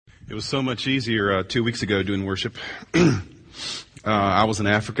It was so much easier 2 weeks ago doing worship. I was in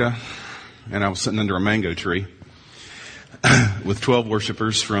Africa, and I was sitting under a mango tree with 12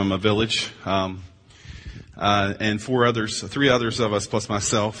 worshipers from a village, and three others of us plus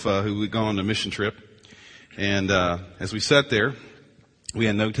myself who had gone on a mission trip. And as we sat there, we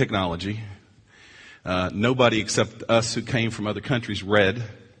had no technology. Nobody except us who came from other countries read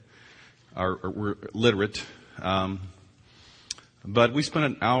or were literate. But we spent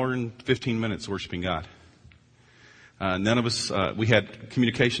an hour and 15 minutes worshiping God. None of us, we had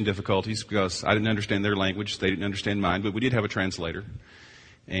communication difficulties because I didn't understand their language. They didn't understand mine, but we did have a translator.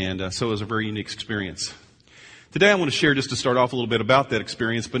 And so it was a very unique experience. Today I want to share, just to start off, a little bit about that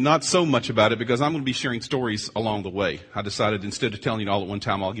experience, but not so much about it because I'm going to be sharing stories along the way. I decided instead of telling you all at one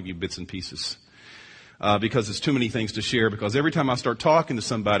time, I'll give you bits and pieces. Because it's too many things to share, because every time I start talking to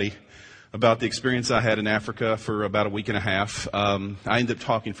somebody about the experience I had in Africa for about a week and a half, I end up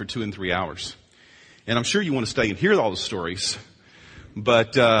talking for 2 and 3 hours. And I'm sure you want to stay and hear all the stories,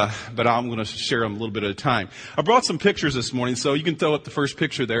 but I'm going to share them a little bit at a time. I brought some pictures this morning, so you can throw up the first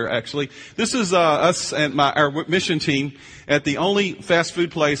picture there, actually. This is us and our mission team at the only fast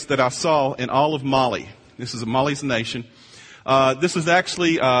food place that I saw in all of Mali. This is Mali's nation. This is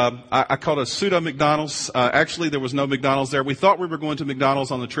actually, I call it a pseudo McDonald's. Actually, there was no McDonald's there. We thought we were going to McDonald's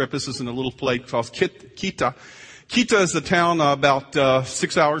on the trip. This is in a little place called Kita. Kita is a town about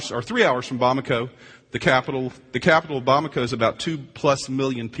 6 hours or 3 hours from Bamako, the capital. The capital of Bamako is about 2+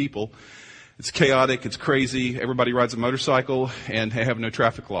 million people. It's chaotic. It's crazy. Everybody rides a motorcycle, and they have no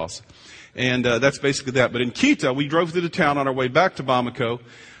traffic laws. And that's basically that. But in Kita, we drove through the town on our way back to Bamako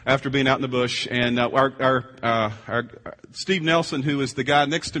after being out in the bush, and our Steve Nelson, who is the guy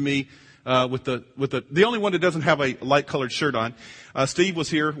next to me with the only one that doesn't have a light colored shirt on, Steve was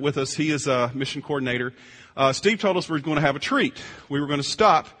here with us. He is a mission coordinator. Steve told us we were going to have a treat. We were going to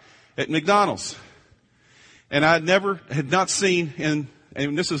stop at McDonald's, and I had not seen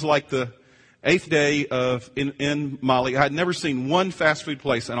and this is like the 8th day in Mali. I had never seen one fast food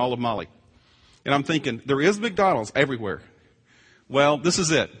place in all of Mali, and I'm thinking there is McDonald's everywhere. Well, this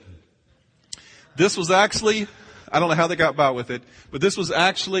is it. This was actually, I don't know how they got by with it, but this was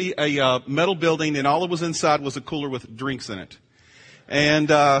actually a metal building, and all that was inside was a cooler with drinks in it. And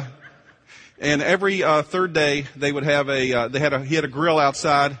every third day they would have he had a grill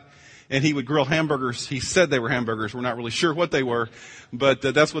outside, and he would grill hamburgers. He said they were hamburgers. We're not really sure what they were, but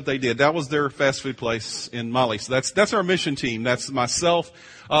that's what they did. That was their fast food place in Mali. So that's our mission team. That's myself.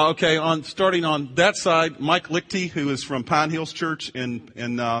 Starting on that side, Mike Lichty, who is from Pine Hills Church, and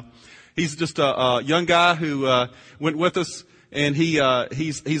he's just a young guy who went with us, and he's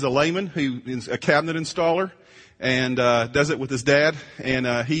a layman who is a cabinet installer, and does it with his dad.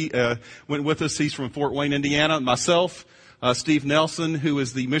 And he went with us. He's from Fort Wayne, Indiana. Myself, Steve Nelson, who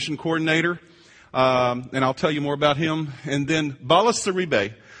is the mission coordinator, and I'll tell you more about him. And then Bala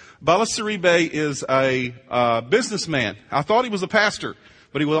Saribe. Bala Saribe is a businessman. I thought he was a pastor,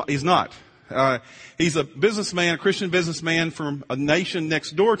 but he's not. He's a businessman, a Christian businessman from a nation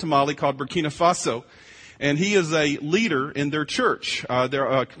next door to Mali called Burkina Faso. And he is a leader in their church. They're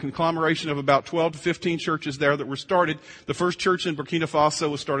a conglomeration of about 12 to 15 churches there that were started. The first church in Burkina Faso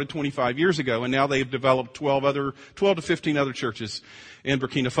was started 25 years ago, and now they've developed 12 to 15 other churches in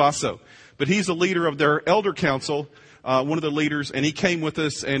Burkina Faso. But he's a leader of their elder council, one of the leaders, and he came with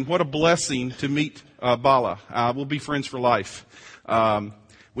us, and what a blessing to meet Bala. We'll be friends for life.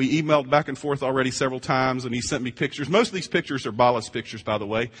 We emailed back and forth already several times, and he sent me pictures. Most of these pictures are Bala's pictures, by the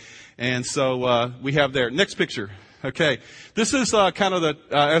way. And so we have there. Next picture. Okay. This is kind of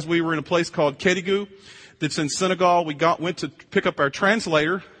as we were in a place called Kédougou that's in Senegal. We went to pick up our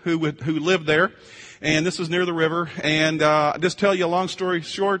translator who lived there. And this was near the river. And just tell you a long story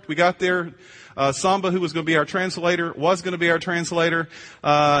short, we got there. Samba, who was going to be our translator, was going to be our translator.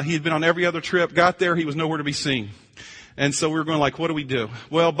 He had been on every other trip. Got there. He was nowhere to be seen. And so we were going like, what do we do?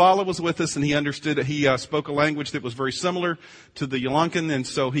 Well, Bala was with us, and he understood it. He spoke a language that was very similar to the Yalankan, and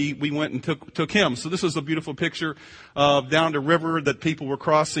so we went and took him. So this is a beautiful picture of down the river that people were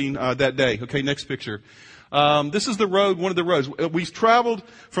crossing that day. Okay, next picture. This is the road, one of the roads. We traveled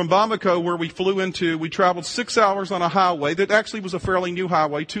from Bamako, where we flew into. We traveled 6 hours on a highway that actually was a fairly new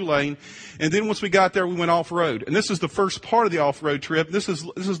highway, 2-lane. And then once we got there, we went off-road. And this is the first part of the off-road trip. This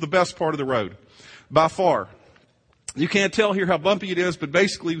is the best part of the road, by far. You can't tell here how bumpy it is, but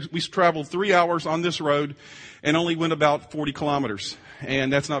basically we traveled 3 hours on this road and only went about 40 kilometers.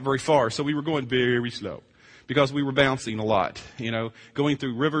 And that's not very far. So we were going very slow because we were bouncing a lot, going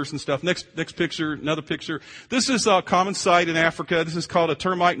through rivers and stuff. Next picture, another picture. This is a common sight in Africa. This is called a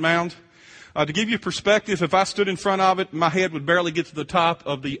termite mound. To give you perspective, if I stood in front of it, my head would barely get to the top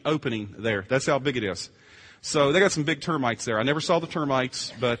of the opening there. That's how big it is. So they got some big termites there. I never saw the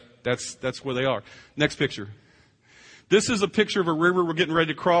termites, but that's where they are. Next picture. This is a picture of a river we're getting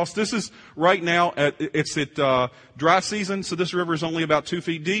ready to cross. This is right now, it's at dry season, so this river is only about 2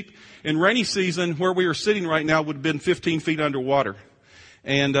 feet deep. In rainy season, where we are sitting right now would have been 15 feet underwater.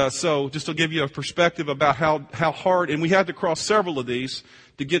 And so just to give you a perspective about how hard, and we had to cross several of these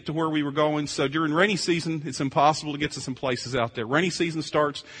to get to where we were going. So during rainy season, it's impossible to get to some places out there. Rainy season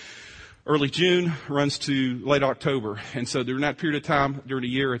starts early June, runs to late October. And so during that period of time, during the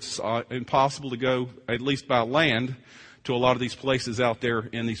year, it's impossible to go, at least by land, to a lot of these places out there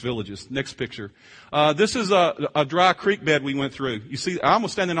in these villages. Next picture. This is a dry creek bed we went through. You see, I'm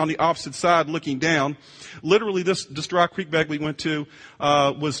standing on the opposite side looking down. Literally, this dry creek bed we went to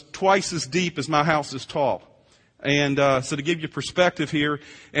was twice as deep as my house is tall. And so to give you perspective here,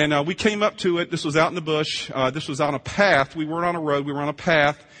 and we came up to it. This was out in the bush. This was on a path. We weren't on a road. We were on a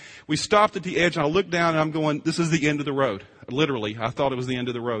path. We stopped at the edge, and I looked down, and I'm going, this is the end of the road. Literally, I thought it was the end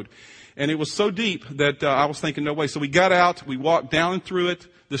of the road. And it was so deep that I was thinking, no way. So we got out, we walked down and through it.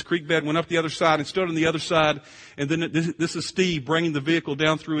 This creek bed went up the other side and stood on the other side. And then this is Steve bringing the vehicle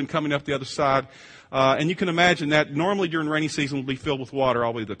down through and coming up the other side. And you can imagine that normally during rainy season will be filled with water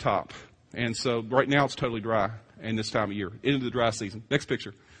all the way to the top. And so right now it's totally dry in this time of year, into the dry season. Next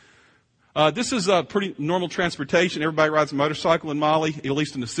picture. This is pretty normal transportation. Everybody rides a motorcycle in Mali, at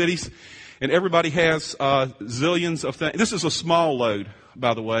least in the cities. And everybody has zillions of things. This is a small load,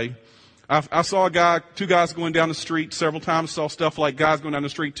 by the way. I saw two guys going down the street several times. Saw stuff like guys going down the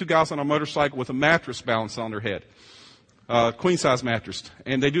street, 2 guys on a motorcycle with a mattress balanced on their head, queen size mattress,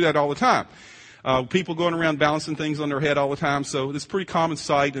 and they do that all the time. People going around balancing things on their head all the time. So it's a pretty common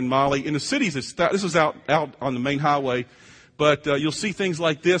sight in Mali. In the cities, this is out on the main highway, but you'll see things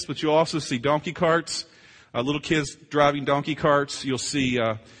like this. But you'll also see donkey carts, little kids driving donkey carts. You'll see.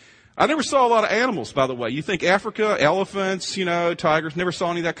 I never saw a lot of animals, by the way. You think Africa, elephants, tigers. Never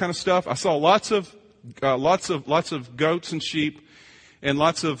saw any of that kind of stuff. I saw lots of goats and sheep, and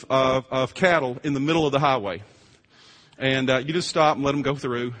lots of cattle in the middle of the highway. And you just stop and let them go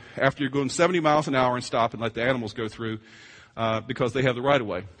through after you're going 70 miles an hour, and stop and let the animals go through because they have the right of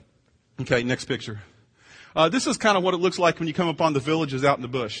way. Okay, next picture. This is kind of what it looks like when you come upon the villages out in the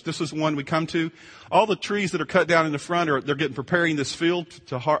bush. This is one we come to. All the trees that are cut down in the front they're getting preparing this field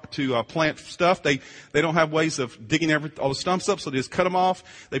to plant stuff. They don't have ways of digging all the stumps up, so they just cut them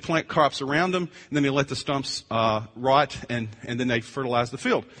off. They plant crops around them, and then they let the stumps rot, and then they fertilize the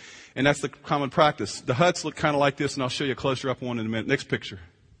field. And that's the common practice. The huts look kind of like this, and I'll show you a closer up one in a minute. Next picture.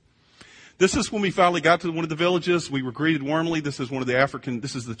 This is when we finally got to one of the villages. We were greeted warmly. This is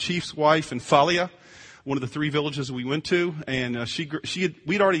this is the chief's wife in Falia, one of the 3 villages we went to, and Steve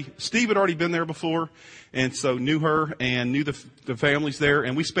had already been there before, and so knew her and knew the families there,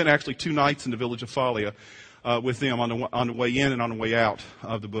 and we spent actually 2 nights in the village of Falia with them on the way in and on the way out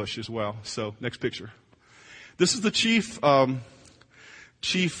of the bush as well. So next picture. This is the chief.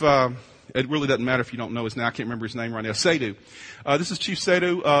 It really doesn't matter if you don't know his name. I can't remember his name right now. Seydou. This is Chief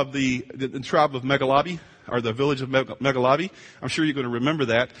Seydou of the tribe of Megalabi, or the village of Megalabi. I'm sure you're going to remember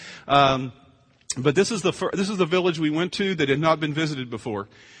that. But this is the village we went to that had not been visited before.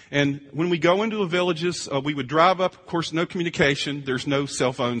 And when we go into the villages, we would drive up. Of course, no communication. There's no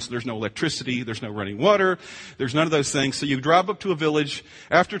cell phones. There's no electricity. There's no running water. There's none of those things. So you drive up to a village.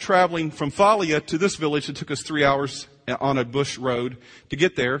 After traveling from Falia to this village, it took us 3 hours on a bush road to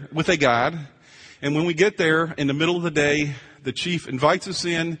get there with a guide. And when we get there in the middle of the day, the chief invites us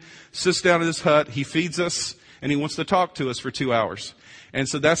in, sits down in his hut. He feeds us, and he wants to talk to us for 2 hours. And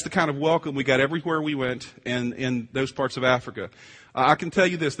so that's the kind of welcome we got everywhere we went in those parts of Africa. I can tell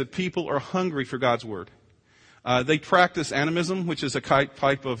you this, that people are hungry for God's Word. They practice animism, which is a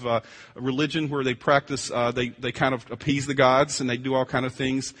type of religion where they practice, they kind of appease the gods, and they do all kind of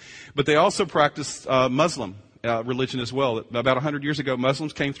things. But they also practice Muslim religion as well. About 100 years ago,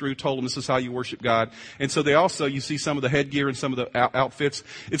 Muslims came through, told them this is how you worship God. And so they also, you see some of the headgear and some of the outfits.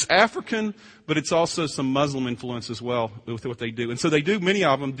 It's African, but it's also some Muslim influence as well with what they do. And so many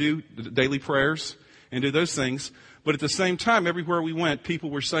of them do daily prayers and do those things. But at the same time, everywhere we went, people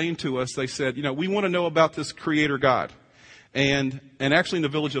were saying to us, they said, we want to know about this Creator God. And actually in the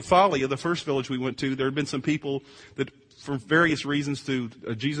village of Falia, the first village we went to, there had been some people that, for various reasons, through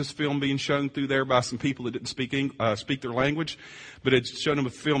a Jesus film being shown through there by some people that didn't speak their language, but had shown them a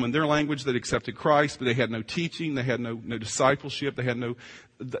film in their language that accepted Christ, but they had no teaching, they had no discipleship,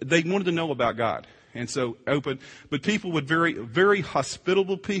 they wanted to know about God. And so open, but people would very, very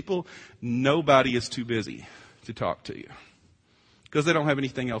hospitable people. Nobody is too busy to talk to you. because they don't have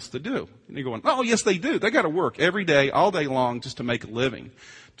anything else to do. And you're going, oh, yes, they do. They got to work every day, all day long, just to make a living,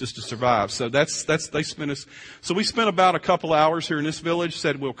 just to survive. So they spent us. So we spent about a couple hours here in this village,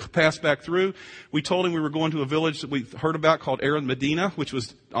 said we'll pass back through. We told him we were going to a village that we heard about called Aaron Medina, which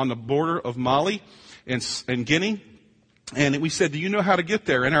was on the border of Mali and Guinea. And we said, do you know how to get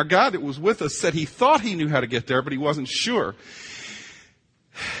there? And our guy that was with us said he thought he knew how to get there, but he wasn't sure.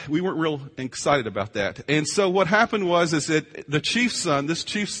 We weren't real excited about that. And so what happened is that the chief's son,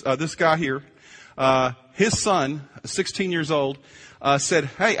 this guy here, his son, 16 years old, said,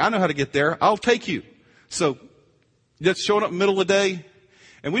 hey, I know how to get there. I'll take you. So just showed up in the middle of the day,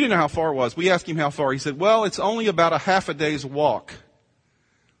 and we didn't know how far it was. We asked him how far. He said, well, it's only about a half a day's walk.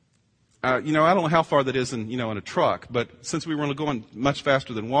 I don't know how far that is in a truck, but since we were only going much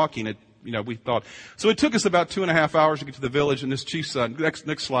faster than walking, we thought. So it took us about 2.5 hours to get to the village, and this chief's son,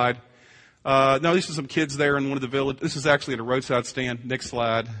 next slide. No, these are some kids there in one of the village. This is actually at a roadside stand. Next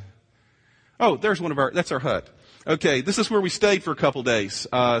slide. Oh, there's that's our hut. Okay, this is where we stayed for a couple days,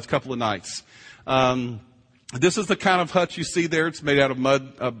 a couple of nights. This is the kind of hut you see there. It's made out of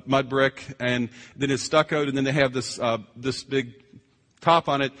mud brick, and then it's stuccoed, and then they have this big top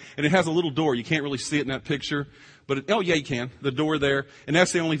on it, and it has a little door. You can't really see it in that picture, but you can. The door there, and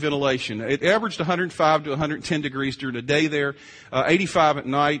that's the only ventilation. It averaged 105 to 110 degrees during the day there. 85 at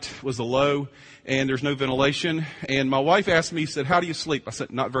night was the low, and there's no ventilation. And my wife asked me, said, how do you sleep? I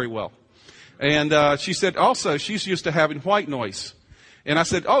said, not very well. And she said also she's used to having white noise. And I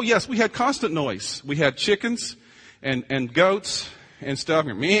said, oh, yes, we had constant noise. We had chickens and goats and stuff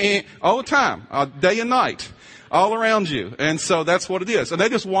all the time, day and night, all around you. And so that's what it is. And they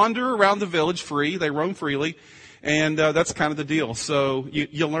just wander around the village free. They roam freely. And that's kind of the deal. So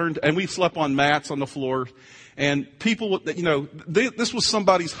you learned, and we slept on mats on the floor. And people, this was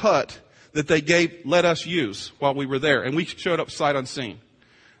somebody's hut that they let us use while we were there. And we showed up sight unseen.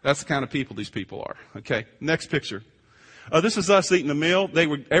 That's the kind of people these people are. Okay, next picture. This is us eating a meal.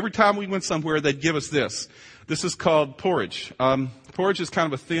 Every time we went somewhere, they'd give us this. This is called porridge. Porridge is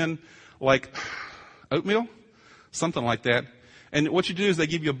kind of a thin, like oatmeal, something like that. And what you do is they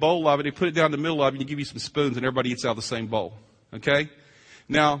give you a bowl of it, they put it down in the middle of it, and you give you some spoons, and everybody eats out of the same bowl. Okay?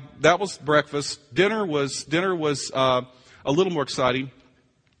 Now, that was breakfast. Dinner was a little more exciting.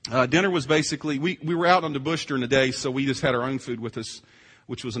 Dinner was basically, we were out on the bush during the day, so we just had our own food with us,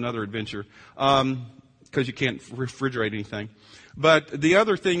 which was another adventure, because you can't refrigerate anything. But the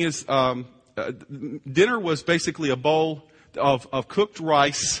other thing is, dinner was basically a bowl of cooked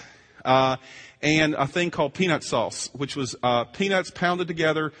rice, and a thing called peanut sauce, which was peanuts pounded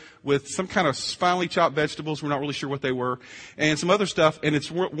together with some kind of finely chopped vegetables. We're not really sure what they were, and some other stuff. And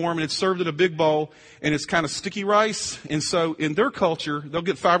it's warm, and it's served in a big bowl, and it's kind of sticky rice. And so in their culture, they'll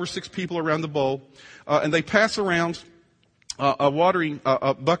get 5 or 6 people around the bowl, and they pass around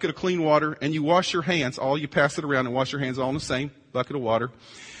a bucket of clean water, and you wash your hands. You pass it around and wash your hands all in the same bucket of water,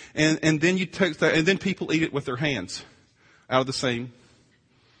 and then you take that, and then people eat it with their hands out of the same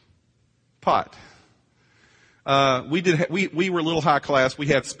pot. We were a little high class. We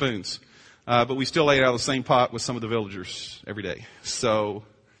had spoons, but we still ate out of the same pot with some of the villagers every day. So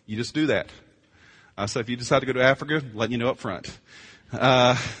you just do that. So if you decide to go to Africa, letting you know up front,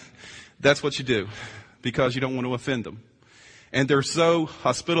 that's what you do, because you don't want to offend them. And they're so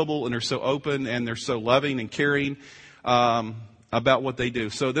hospitable, and they're so open, and they're so loving and caring about what they do.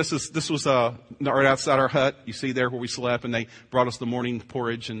 So this was right outside our hut. You see there where we slept, and they brought us the morning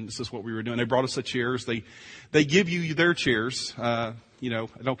porridge, and this is what we were doing. They brought us the chairs. They give you their chairs. I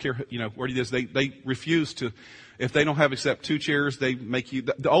don't care, where it is. They refuse to, if they don't have except 2 chairs, they make you,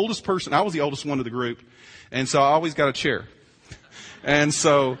 the oldest person, I was the oldest one of the group, and so I always got a chair. And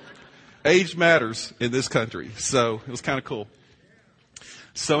so age matters in this country. So it was kind of cool.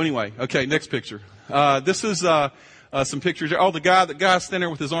 So anyway, okay, next picture. This is some pictures. Oh, the guy standing there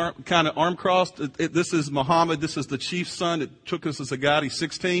with his arm crossed. This is Muhammad. This is the chief's son that took us as a guide. He's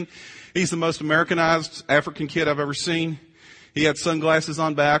 16. He's the most Americanized African kid I've ever seen. He had sunglasses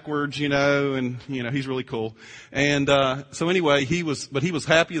on backwards, and he's really cool. And so anyway, he was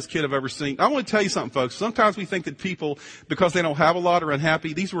happiest kid I've ever seen. I want to tell you something, folks. Sometimes we think that people, because they don't have a lot, are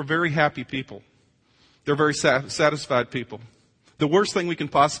unhappy. These were very happy people. They're very satisfied people. The worst thing we can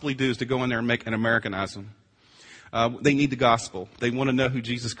possibly do is to go in there and Americanize them. They need the gospel. They want to know who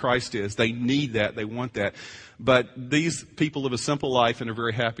Jesus Christ is. They need that. They want that. But these people live a simple life and are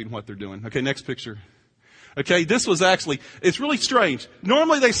very happy in what they're doing. Okay, next picture. Okay, it's really strange.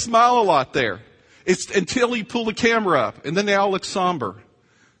 Normally they smile a lot there. It's until you pull the camera up, and then they all look somber.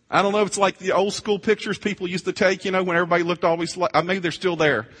 I don't know if it's like the old school pictures people used to take, when everybody looked always like, maybe they're still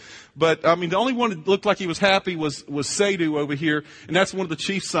there. But, the only one that looked like he was happy was Sadhu over here, and that's one of the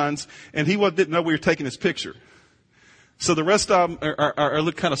chief's sons, and he didn't know we were taking his picture. So the rest of them are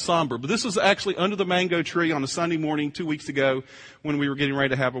look kind of somber. But this was actually under the mango tree on a Sunday morning 2 weeks ago when we were getting ready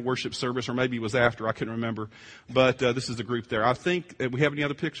to have a worship service, or maybe it was after, I couldn't remember. But this is the group there. I think, we have any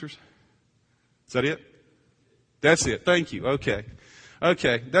other pictures? Is that it? That's it. Thank you. Okay.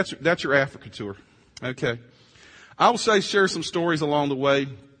 That's your Africa tour. Okay. I will share some stories along the way.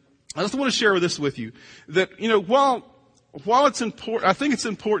 I just want to share this with you that, while it's important, I think it's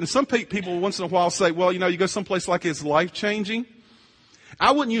important. Some people once in a while say, well, you go someplace like it's life-changing.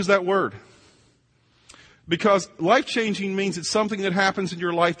 I wouldn't use that word. Because life-changing means it's something that happens in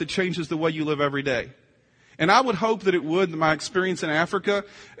your life that changes the way you live every day. And I would hope that it would. My experience in Africa,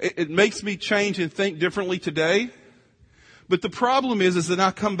 it makes me change and think differently today. But the problem is that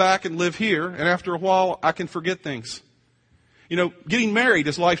I come back and live here, and after a while, I can forget things. Getting married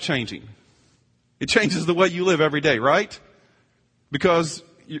is life-changing. It changes the way you live every day, right? Because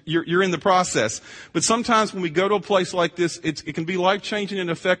you're in the process. But sometimes when we go to a place like this, it can be life-changing in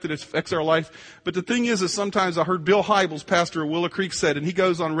the effect that it affects our life. But the thing is sometimes I heard Bill Hybels, pastor of Willow Creek, said, and he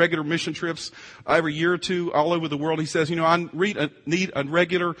goes on regular mission trips every year or two all over the world. He says, I need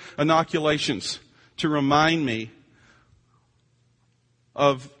regular inoculations to remind me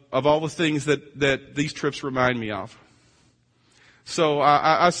of all the things that these trips remind me of. So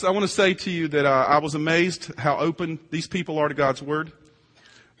I want to say to you that I was amazed how open these people are to God's Word.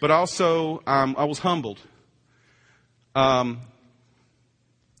 But also, I was humbled to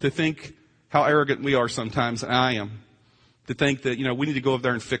think how arrogant we are sometimes, and I am, to think that, we need to go over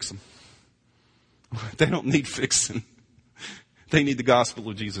there and fix them. They don't need fixing. They need the gospel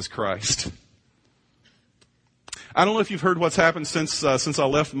of Jesus Christ. I don't know if you've heard what's happened since I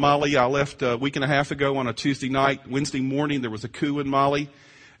left Mali. I left a week and a half ago on a Tuesday night. Wednesday morning, there was a coup in Mali.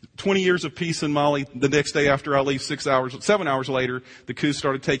 20 years of peace in Mali. The next day after I leave, 7 hours later, the coup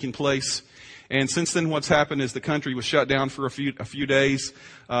started taking place. And since then, what's happened is the country was shut down for a few days.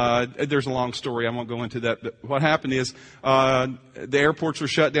 There's a long story. I won't go into that. But what happened is the airports were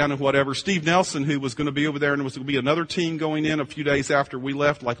shut down and whatever. Steve Nelson, who was going to be over there, and there was going to be another team going in a few days after we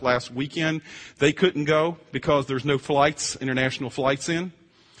left, like last weekend, they couldn't go because there's no international flights in.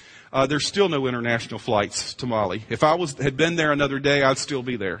 There's still no international flights to Mali. If I had been there another day, I'd still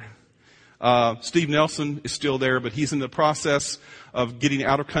be there. Steve Nelson is still there, but he's in the process of getting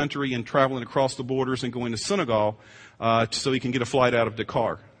out of country and traveling across the borders and going to Senegal so he can get a flight out of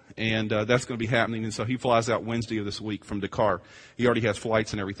Dakar. And that's going to be happening. And so he flies out Wednesday of this week from Dakar. He already has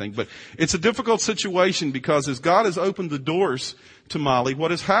flights and everything. But it's a difficult situation because as God has opened the doors to Mali,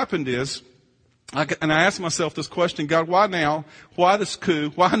 what has happened is, and I ask myself this question, God, why now? Why this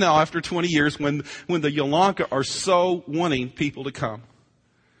coup? Why now after 20 years when the Yolanda are so wanting people to come?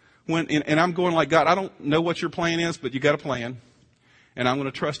 And I'm going like, God, I don't know what your plan is, but you got a plan. And I'm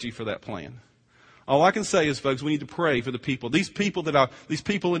going to trust you for that plan. All I can say is, folks, we need to pray for the people. These people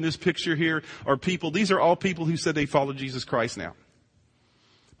in this picture here are people, these are all people who said they follow Jesus Christ now.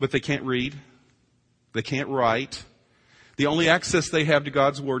 But they can't read. They can't write. The only access they have to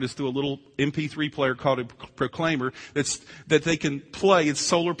God's Word is through a little MP3 player called a Proclaimer that they can play. It's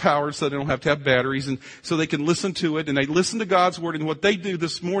solar powered so they don't have to have batteries, and so they can listen to it, and they listen to God's Word. And what they do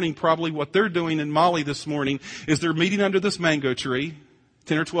this morning, probably what they're doing in Mali this morning, is they're meeting under this mango tree,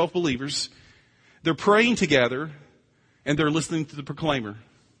 10 or 12 believers. They're praying together, and they're listening to the Proclaimer.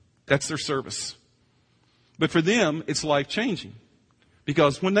 That's their service. But for them, it's life-changing.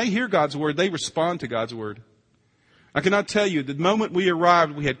 Because when they hear God's Word, they respond to God's Word. I cannot tell you, the moment we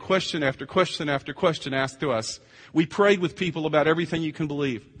arrived, we had question after question after question asked to us. We prayed with people about everything you can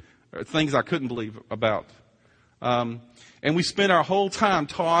believe, or things I couldn't believe about. And we spent our whole time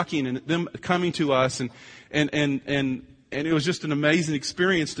talking and them coming to us, and it was just an amazing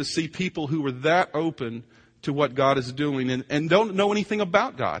experience to see people who were that open to what God is doing and don't know anything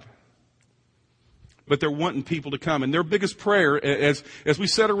about God. But they're wanting people to come. And their biggest prayer, as we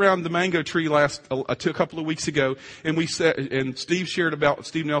sat around the mango tree a couple of weeks ago, and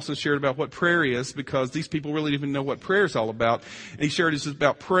Steve Nelson shared about what prayer is, because these people really didn't even know what prayer is all about. And he shared it's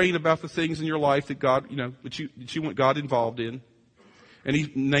about praying about the things in your life that God, that you want God involved in. And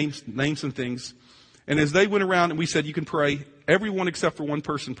he named some things. And as they went around and we said, you can pray, everyone except for one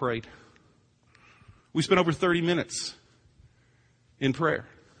person prayed. We spent over 30 minutes in prayer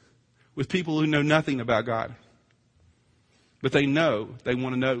with people who know nothing about God. But they want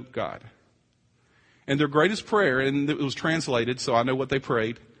to know God. And their greatest prayer, and it was translated, so I know what they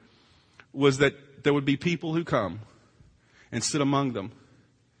prayed, was that there would be people who come and sit among them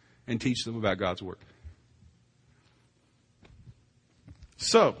and teach them about God's Word.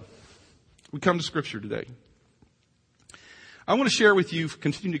 So, we come to Scripture today. I want to share with you,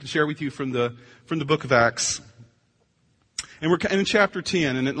 continue to share with you from the book of Acts. And we're in chapter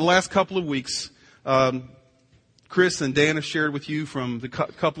 10, and in the last couple of weeks, Chris and Dan have shared with you from the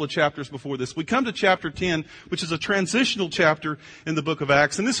couple of chapters before this. We come to chapter 10, which is a transitional chapter in the book of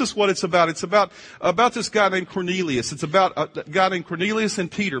Acts. And this is what it's about. It's about this guy named Cornelius. It's about a guy named Cornelius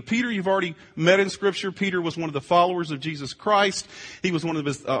and Peter. Peter, you've already met in Scripture. Peter was one of the followers of Jesus Christ. He was one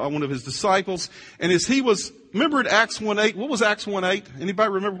of his disciples. And as he was, remember at Acts 1:8, what was Acts 1:8?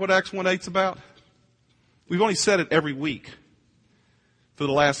 Anybody remember what Acts 1:8's about? We've only said it every week for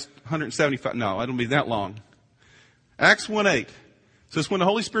the last 175, no, I don't mean that long. Acts 1:8 says, when the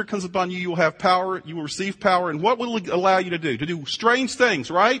Holy Spirit comes upon you, you will have power, you will receive power, and what will it allow you to do? To do strange things,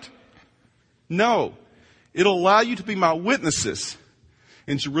 right? No. It'll allow you to be my witnesses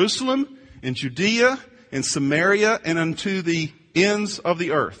in Jerusalem, in Judea, in Samaria, and unto the ends of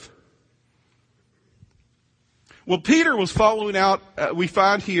the earth. Well, Peter was following out, we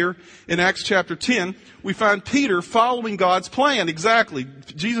find here in Acts chapter 10, we find Peter following God's plan. Exactly.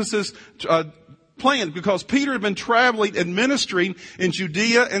 Jesus' plan, because Peter had been traveling and ministering in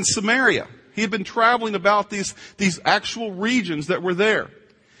Judea and Samaria. He had been traveling about these actual regions that were there.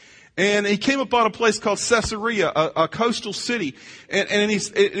 And he came upon a place called Caesarea, a coastal city. And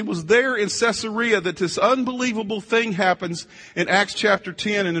it was there in Caesarea that this unbelievable thing happens in Acts chapter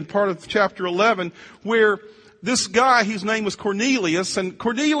 10 and in part of chapter 11, where this guy, whose name was Cornelius, and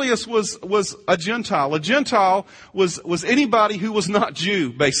Cornelius was a Gentile. A Gentile was anybody who was not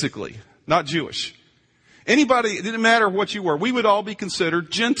Jew, basically. Not Jewish. Anybody, it didn't matter what you were. We would all be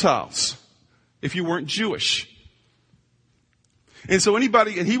considered Gentiles if you weren't Jewish. And so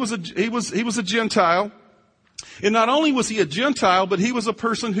anybody, and he was a Gentile. And not only was he a Gentile, but he was a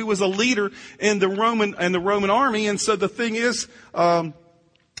person who was a leader in the Roman army. And so the thing is,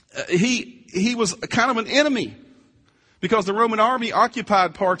 he was kind of an enemy because the Roman army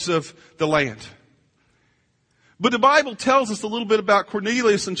occupied parts of the land. But the Bible tells us a little bit about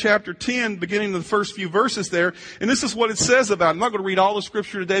Cornelius in chapter 10, beginning in the first few verses there. And this is what it says about him. I'm not going to read all the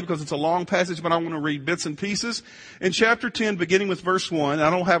scripture today because it's a long passage, but I want to read bits and pieces. In chapter 10, beginning with verse 1, I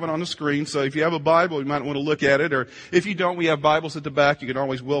don't have it on the screen, so if you have a Bible, you might want to look at it. Or if you don't, we have Bibles at the back. You can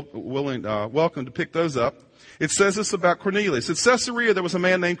always welcome to pick those up. It says this about Cornelius. At Caesarea, there was a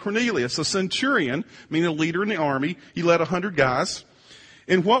man named Cornelius, a centurion, meaning a leader in the army. He led 100 guys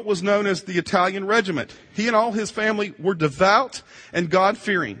in what was known as the Italian regiment. He and all his family were devout and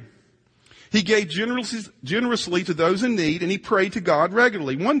God-fearing. He gave generously to those in need, and he prayed to God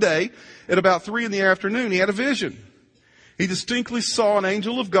regularly. One day, at about 3 p.m, he had a vision. He distinctly saw an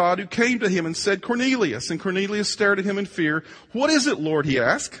angel of God who came to him and said, Cornelius. And Cornelius stared at him in fear. What is it, Lord? He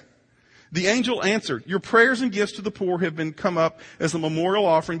asked. The angel answered, your prayers and gifts to the poor have been come up as a memorial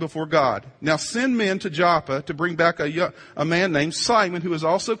offering before God. Now send men to Joppa to bring back a man named Simon, who is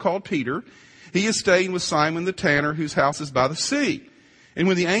also called Peter. He is staying with Simon the tanner, whose house is by the sea. And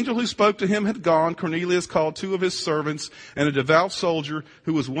when the angel who spoke to him had gone, Cornelius called 2 of his servants and a devout soldier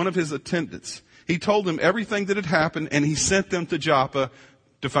who was one of his attendants. He told them everything that had happened, and he sent them to Joppa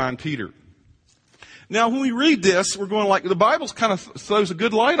to find Peter. Now, when we read this, we're going like, the Bible kind of throws a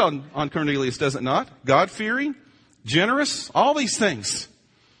good light on Cornelius, does it not? God-fearing, generous, all these things.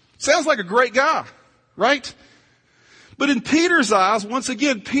 Sounds like a great guy, right? But in Peter's eyes, once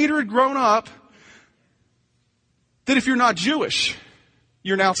again, Peter had grown up that if you're not Jewish,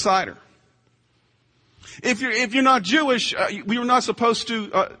 you're an outsider. If you're not Jewish, I'm not supposed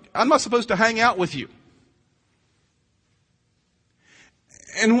to hang out with you.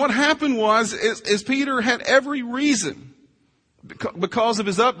 And what happened is Peter had every reason, because of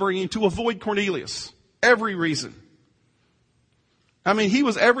his upbringing, to avoid Cornelius. Every reason. I mean, he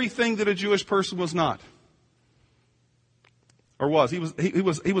was everything that a Jewish person was not. Or was. He was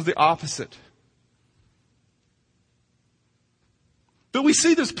the opposite. But we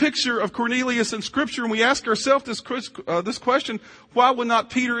see this picture of Cornelius in Scripture, and we ask ourselves this question, why would not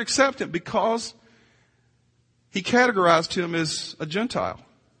Peter accept him? Because he categorized him as a Gentile.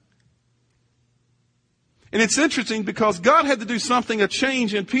 And it's interesting because God had to do something, a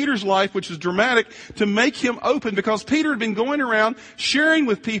change in Peter's life, which was dramatic, to make him open, because Peter had been going around sharing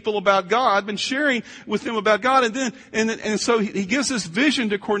with people about God, and so he gives this vision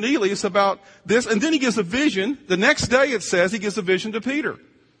to Cornelius about this, and then he gives a vision. The next day it says he gives a vision to Peter.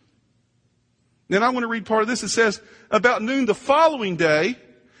 Then I want to read part of this. It says, about noon the following day,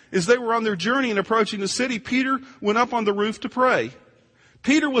 as they were on their journey and approaching the city, Peter went up on the roof to pray.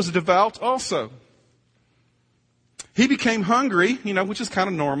 Peter was devout also. He became hungry, which is kind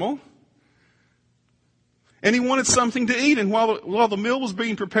of normal. And he wanted something to eat. And while the meal was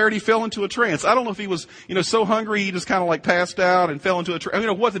being prepared, he fell into a trance. I don't know if he was, so hungry he just kind of like passed out and fell into a trance. I don't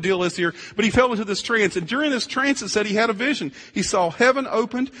know what the deal is here, but he fell into this trance. And during this trance, it said he had a vision. He saw heaven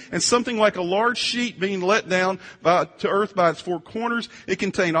opened and something like a large sheet being let down to earth by its four corners. It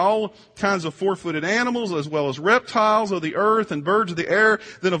contained all kinds of four-footed animals as well as reptiles of the earth and birds of the air.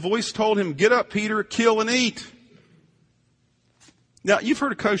 Then a voice told him, "Get up, Peter, kill and eat." Now, you've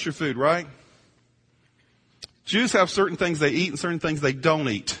heard of kosher food, right? Jews have certain things they eat and certain things they don't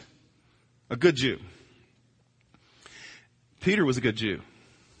eat. A good Jew. Peter was a good Jew.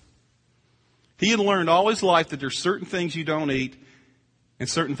 He had learned all his life that there's certain things you don't eat and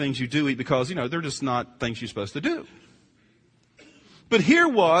certain things you do eat because, they're just not things you're supposed to do. But here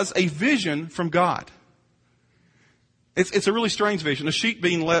was a vision from God. It's a really strange vision. A sheet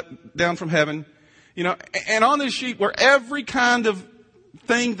being let down from heaven, and on this sheet were every kind of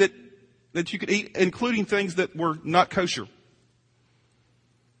thing that you could eat, including things that were not kosher.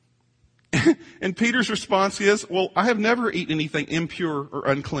 And Peter's response is, well, I have never eaten anything impure or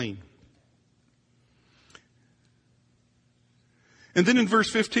unclean. And then in verse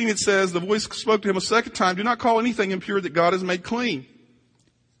 15 it says, the voice spoke to him a second time, "Do not call anything impure that God has made clean."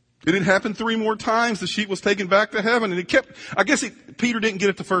 And it happened 3 more times. The sheet was taken back to heaven. And Peter didn't get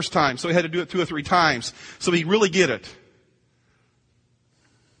it the first time, so he had to do it 2 or 3 times. So he really get it.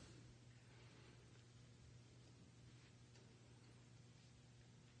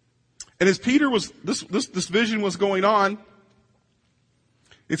 And as Peter was, this vision was going on,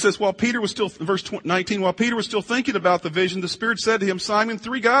 it says, while Peter was still, verse 19, while Peter was still thinking about the vision, the Spirit said to him, "Simon,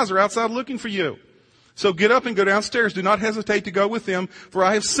 3 guys are outside looking for you. So get up and go downstairs. Do not hesitate to go with them, for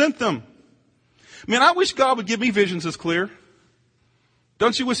I have sent them." Man, I wish God would give me visions this clear.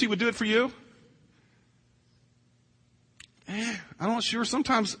 Don't you wish He would do it for you? I'm not sure.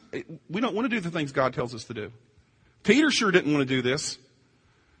 Sometimes we don't want to do the things God tells us to do. Peter sure didn't want to do this.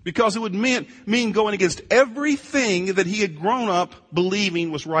 Because it would mean going against everything that he had grown up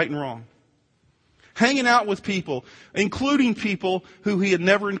believing was right and wrong. Hanging out with people, including people who he had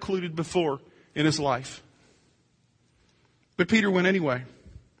never included before in his life. But Peter went anyway.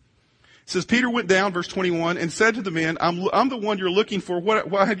 It says, Peter went down, verse 21, and said to the men, I'm the one you're looking for.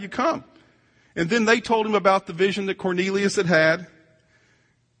 Why have you come? And then they told him about the vision that Cornelius had had.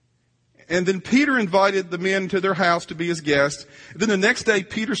 And then Peter invited the men to their house to be his guest. Then the next day,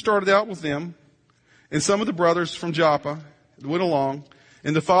 Peter started out with them and some of the brothers from Joppa went along.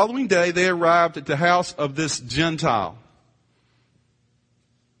 And the following day, they arrived at the house of this Gentile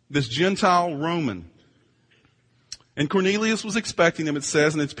Roman. And Cornelius was expecting them, it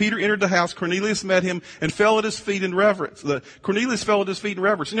says. And as Peter entered the house, Cornelius met him and fell at his feet in reverence. Cornelius fell at his feet in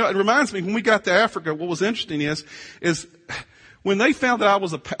reverence. It reminds me, when we got to Africa, what was interesting is when they found that I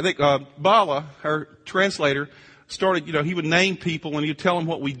was Bala, our translator, started, he would name people and he'd tell them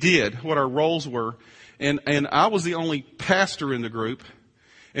what we did, what our roles were. And I was the only pastor in the group.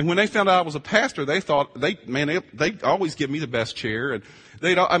 And when they found out I was a pastor, they thought, they always give me the best chair. And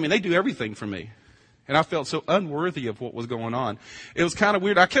they do everything for me. And I felt so unworthy of what was going on. It was kind of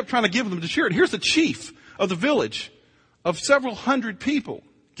weird. I kept trying to give them the chair. And here's the chief of the village of several hundred people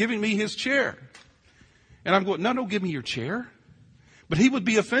giving me his chair. And I'm going, no, give me your chair. But he would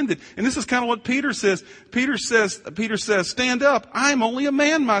be offended. And this is kind of what Peter says. Peter says, stand up. I'm only a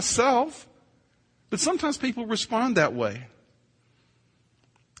man myself. But sometimes people respond that way.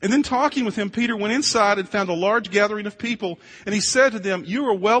 And then talking with him, Peter went inside and found a large gathering of people. And he said to them, you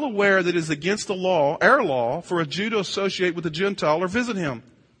are well aware that it is against the law, our law, for a Jew to associate with a Gentile or visit him.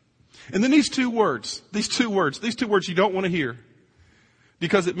 And then these two words you don't want to hear.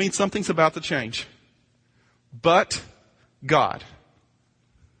 Because it means something's about to change. But God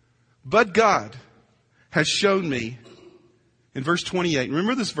has shown me, in verse 28,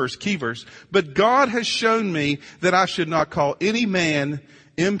 remember this verse, key verse, but God has shown me that I should not call any man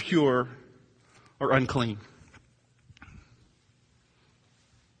impure or unclean.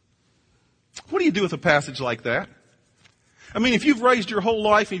 What do you do with a passage like that? I mean, if you've raised your whole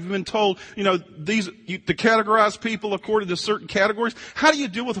life and you've been told, to categorize people according to certain categories, how do you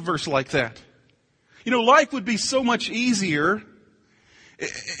deal with a verse like that? Life would be so much easier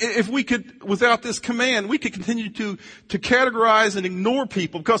if we could, without this command, we could continue to categorize and ignore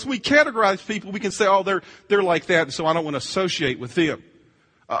people. Because when we categorize people, we can say, oh, they're like that, and so I don't want to associate with them.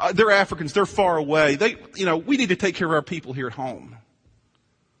 They're Africans, they're far away. We need to take care of our people here at home.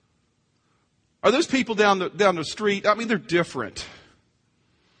 Are those people down the street? I mean, they're different.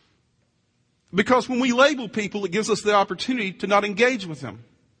 Because when we label people, it gives us the opportunity to not engage with them.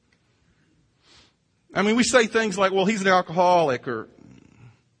 I mean, we say things like, well, he's an alcoholic, or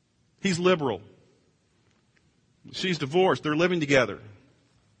he's liberal. She's divorced. They're living together.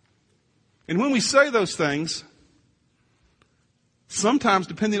 And when we say those things, sometimes,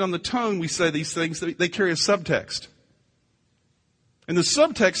 depending on the tone we say these things, they carry a subtext. And the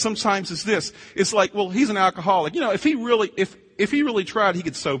subtext sometimes is this. It's like, well, he's an alcoholic. You know, if he really tried, he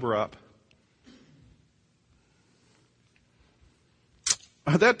could sober up.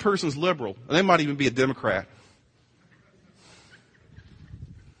 That person's liberal. They might even be a Democrat.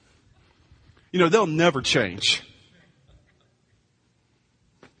 You know, they'll never change.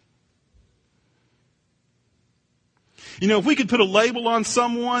 You know, if we could put a label on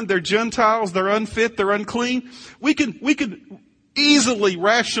someone, they're Gentiles, they're unfit, they're unclean, we could easily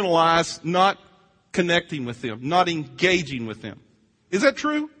rationalize not connecting with them, not engaging with them. Is that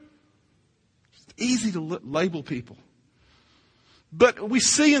true? It's easy to label people. But we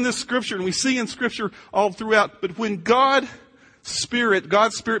see in this scripture, and we see in scripture all throughout, but when God's Spirit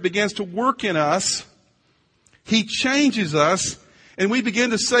begins to work in us, He changes us, and we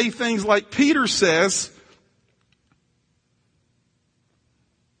begin to say things like Peter says,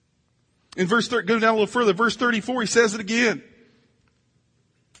 in go down a little further, verse 34, he says it again.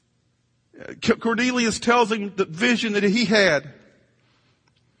 Cornelius tells him the vision that he had.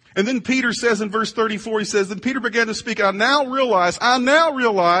 And then Peter says in verse 34, he says, then Peter began to speak, I now realize,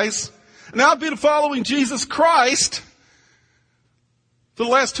 now I've been following Jesus Christ. For the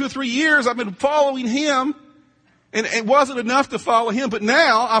last 2 or 3 years, I've been following Him. And it wasn't enough to follow Him, but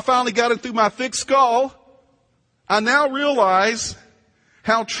now I finally got it through my thick skull. I now realize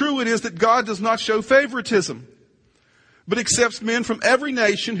how true it is that God does not show favoritism, but accepts men from every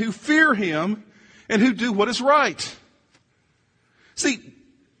nation who fear Him and who do what is right. See,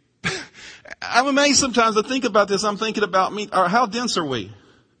 I'm amazed sometimes to think about this. I'm thinking about me, or how dense are we?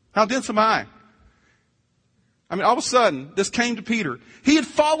 How dense am I? I mean, all of a sudden, this came to Peter. He had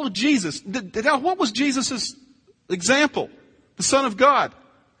followed Jesus. Now, what was Jesus' example? The Son of God.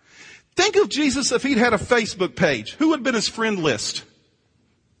 Think of Jesus if he'd had a Facebook page. Who would have been his friend list?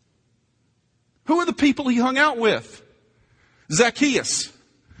 Who are the people he hung out with? Zacchaeus,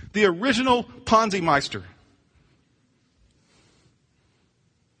 the original Ponzi Meister.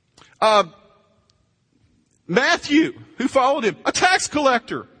 Matthew, who followed him, a tax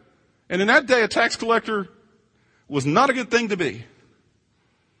collector. And in that day, a tax collector was not a good thing to be.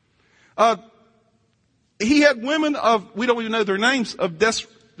 He had women of, we don't even know their names, of I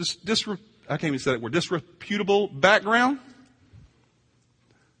can't even say that word, disreputable background.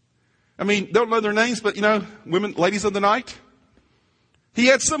 I mean, don't know their names, but you know, women, ladies of the night. He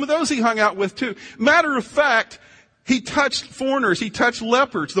had some of those he hung out with too. Matter of fact, he touched foreigners, he touched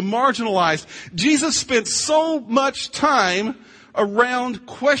lepers, the marginalized. Jesus spent so much time around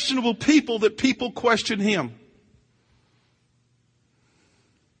questionable people that people questioned Him.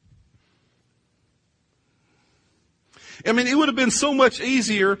 I mean, it would have been so much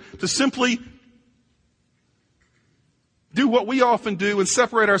easier to simply do what we often do and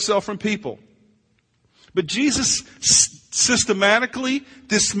separate ourselves from people. But Jesus systematically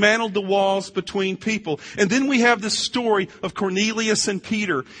dismantled the walls between people. And then we have this story of Cornelius and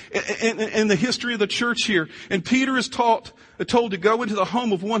Peter in the history of the church here. And Peter is told to go into the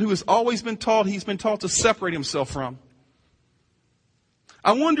home of one who has always been taught, he's been taught to separate himself from.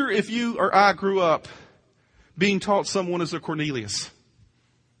 I wonder if you or I grew up being taught someone as a Cornelius.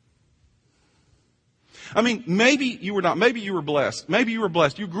 I mean, maybe you were not. Maybe you were blessed. Maybe you were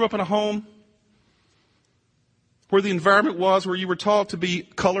blessed. You grew up in a home where the environment was where you were taught to be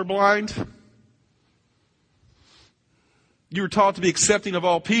colorblind. You were taught to be accepting of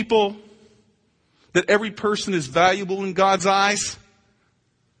all people. That every person is valuable in God's eyes.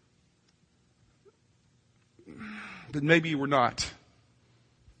 But maybe you were not.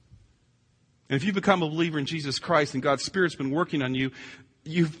 And if you become a believer in Jesus Christ and God's Spirit's been working on you,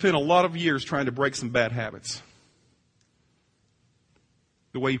 you've spent a lot of years trying to break some bad habits.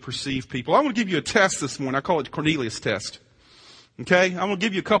 The way you perceive people. I'm going to give you a test this morning. I call it the Cornelius test. Okay? I'm going to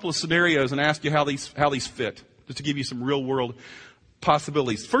give you a couple of scenarios and ask you how these fit. Just to give you some real world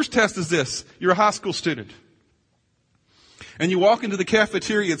possibilities. First test is this. You're a high school student. And you walk into the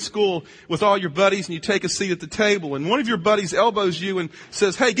cafeteria at school with all your buddies and you take a seat at the table. And one of your buddies elbows you and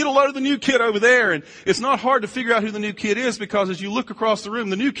says, hey, get a load of the new kid over there. And it's not hard to figure out who the new kid is because as you look across the room,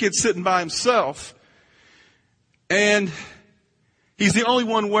 the new kid's sitting by himself. And he's the only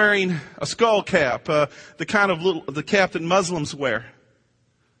one wearing a skull cap, the kind of the cap that Muslims wear.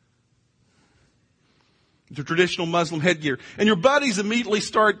 The traditional Muslim headgear. And your buddies immediately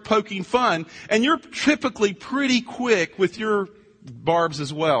start poking fun. And you're typically pretty quick with your barbs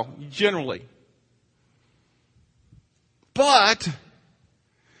as well, generally. But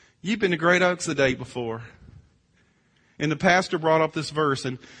you've been to Great Oaks the day before. And the pastor brought up this verse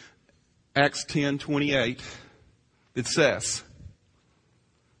in Acts 10:28. It says,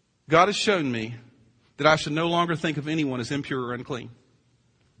 God has shown me that I should no longer think of anyone as impure or unclean.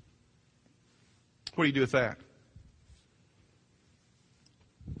 What do you do with that?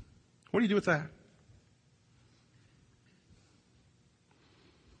 What do you do with that?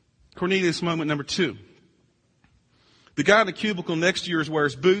 Cornelius moment number 2. The guy in the cubicle next to yours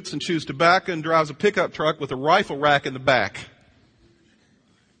wears boots and chews tobacco and drives a pickup truck with a rifle rack in the back.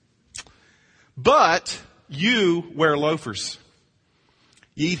 But you wear loafers.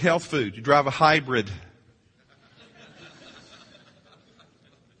 You eat health food. You drive a hybrid.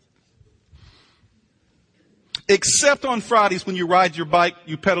 Except on Fridays when you ride your bike,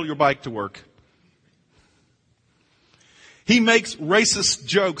 you pedal your bike to work. He makes racist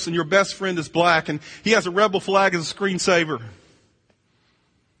jokes and your best friend is black and he has a rebel flag as a screensaver.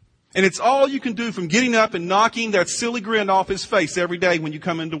 And it's all you can do from getting up and knocking that silly grin off his face every day when you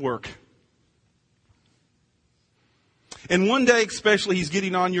come into work. And one day especially he's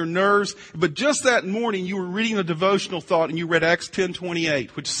getting on your nerves, but just that morning you were reading a devotional thought and you read Acts 10:28,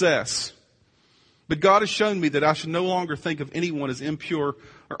 which says, but God has shown me that I should no longer think of anyone as impure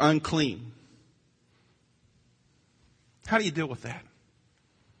or unclean. How do you deal with that?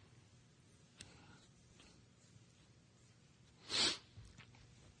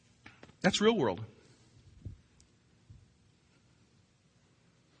 That's real world.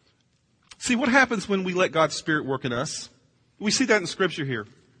 See, what happens when we let God's Spirit work in us? We see that in Scripture here.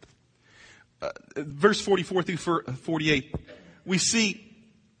 Verse 44 through 48. We see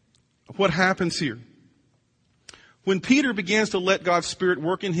what happens here. When Peter begins to let God's Spirit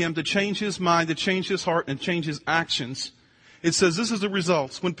work in him to change his mind, to change his heart, and change his actions, it says this is the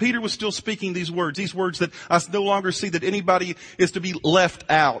results. When Peter was still speaking these words that I no longer see that anybody is to be left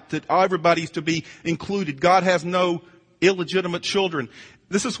out, that everybody is to be included. God has no illegitimate children.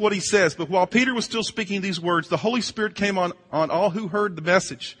 This is what he says. But while Peter was still speaking these words, the Holy Spirit came on all who heard the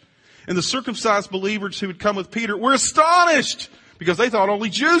message. And the circumcised believers who had come with Peter were astonished because they thought only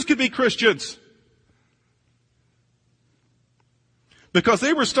Jews could be Christians. Because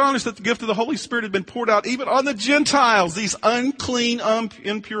they were astonished that the gift of the Holy Spirit had been poured out even on the Gentiles, these unclean,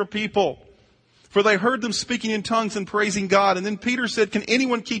 impure people. For they heard them speaking in tongues and praising God. And then Peter said, can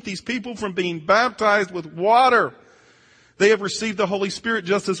anyone keep these people from being baptized with water? They have received the Holy Spirit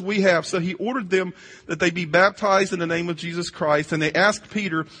just as we have. So he ordered them that they be baptized in the name of Jesus Christ. And they asked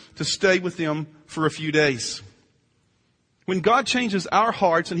Peter to stay with them for a few days. When God changes our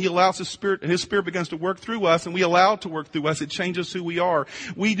hearts and He allows His Spirit begins to work through us and we allow it to work through us, it changes who we are.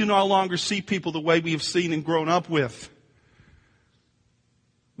 We do no longer see people the way we have seen and grown up with.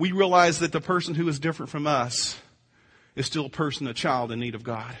 We realize that the person who is different from us is still a person, a child in need of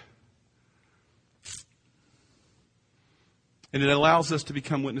God. And it allows us to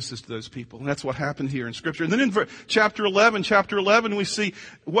become witnesses to those people. And that's what happened here in Scripture. And then in chapter 11, we see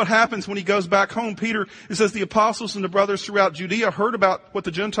what happens when he goes back home. Peter, it says the apostles and the brothers throughout Judea heard about what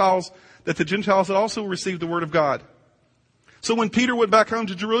the Gentiles had also received the word of God. So when Peter went back home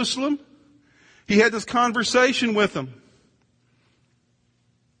to Jerusalem, he had this conversation with them.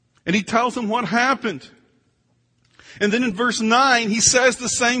 And he tells them what happened. And then in verse 9, he says the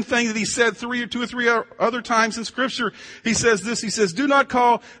same thing that he said two or three other times in Scripture. He says this, he says, do not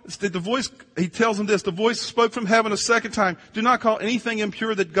call, he tells them this, the voice spoke from heaven a second time, do not call anything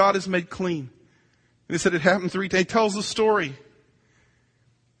impure that God has made clean. And he said it happened 3 times. He tells the story.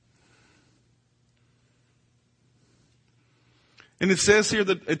 And it says here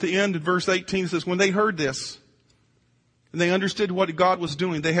that at the end of verse 18, it says, when they heard this, and they understood what God was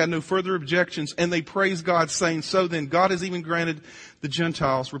doing, they had no further objections, and they praised God, saying, so then, God has even granted the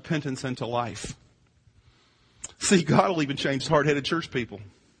Gentiles repentance unto life. See, God will even change hard-headed church people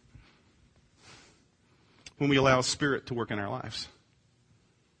when we allow His Spirit to work in our lives.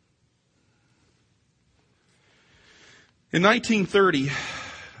 In 1930,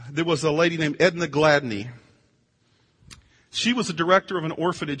 there was a lady named Edna Gladney. She was the director of an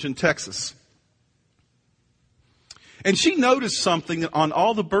orphanage in Texas. And she noticed something on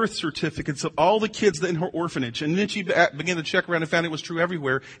all the birth certificates of all the kids in her orphanage. And then she began to check around and found it was true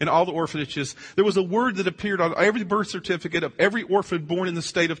everywhere in all the orphanages. There was a word that appeared on every birth certificate of every orphan born in the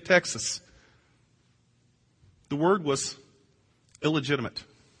state of Texas. The word was illegitimate.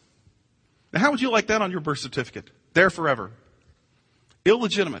 Now, how would you like that on your birth certificate? There forever.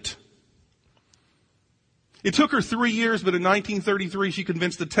 Illegitimate. It took her 3 years, but in 1933 she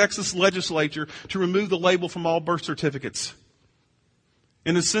convinced the Texas legislature to remove the label from all birth certificates.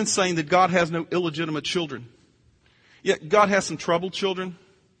 In a sense saying that God has no illegitimate children. Yeah, God has some troubled children.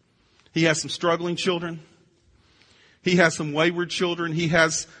 He has some struggling children. He has some wayward children. He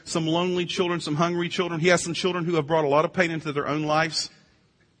has some lonely children, some hungry children. He has some children who have brought a lot of pain into their own lives.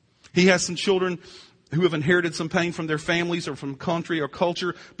 He has some children who have inherited some pain from their families or from country or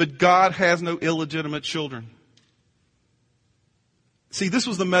culture. But God has no illegitimate children. See, this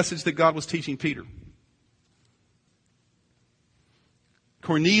was the message that God was teaching Peter.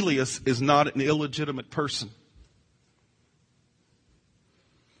 Cornelius is not an illegitimate person.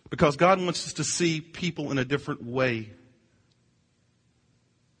 Because God wants us to see people in a different way.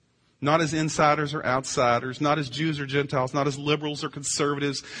 Not as insiders or outsiders, not as Jews or Gentiles, not as liberals or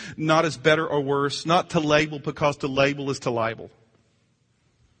conservatives, not as better or worse, not to label because to label is to libel.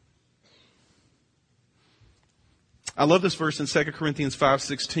 I love this verse in 2 Corinthians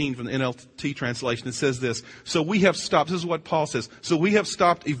 5:16 from the NLT translation. It says this, so we have stopped, this is what Paul says, so we have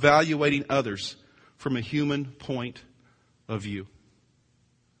stopped evaluating others from a human point of view.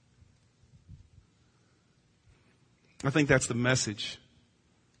 I think that's the message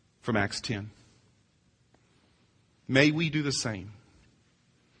from Acts 10. May we do the same.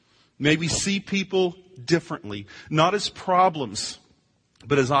 May we see people differently, not as problems,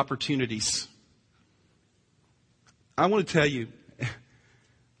 but as opportunities. I want to tell you,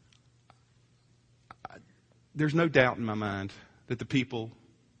 there's no doubt in my mind that the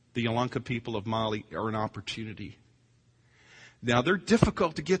Yolunka people of Mali are an opportunity. Now, they're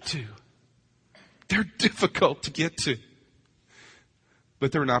difficult to get to. They're difficult to get to.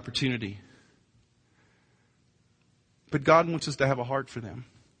 But they're an opportunity. But God wants us to have a heart for them.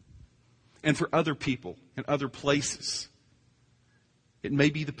 And for other people and other places. It may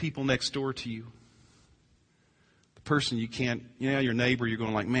be the people next door to you. The person you can't, your neighbor, you're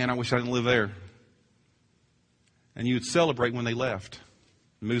going like, man, I wish I didn't live there. And you would celebrate when they left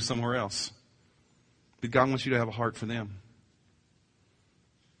and moved somewhere else. But God wants you to have a heart for them.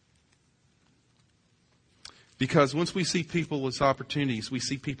 Because once we see people as opportunities, we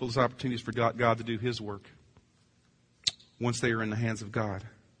see people as opportunities for God to do His work. Once they are in the hands of God.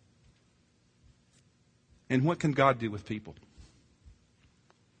 And what can God do with people?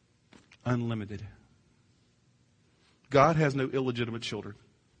 Unlimited. God has no illegitimate children.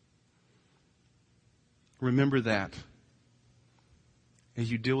 Remember that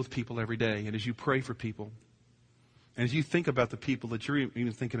as you deal with people every day and as you pray for people and as you think about the people that you're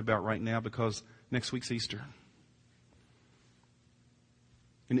even thinking about right now, because next week's Easter.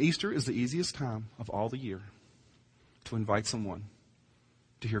 And Easter is the easiest time of all the year to invite someone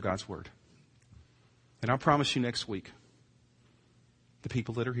to hear God's Word. And I promise you next week, the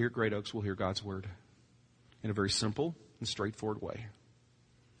people that are here at Great Oaks will hear God's Word in a very simple and straightforward way.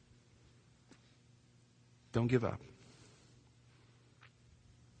 Don't give up.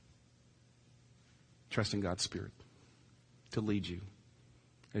 Trust in God's Spirit to lead you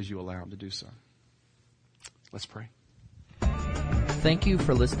as you allow Him to do so. Let's pray. Thank you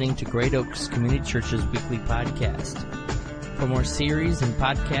for listening to Great Oaks Community Church's weekly podcast. For more series and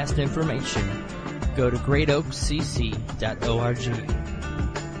podcast information, go to greatoakscc.org.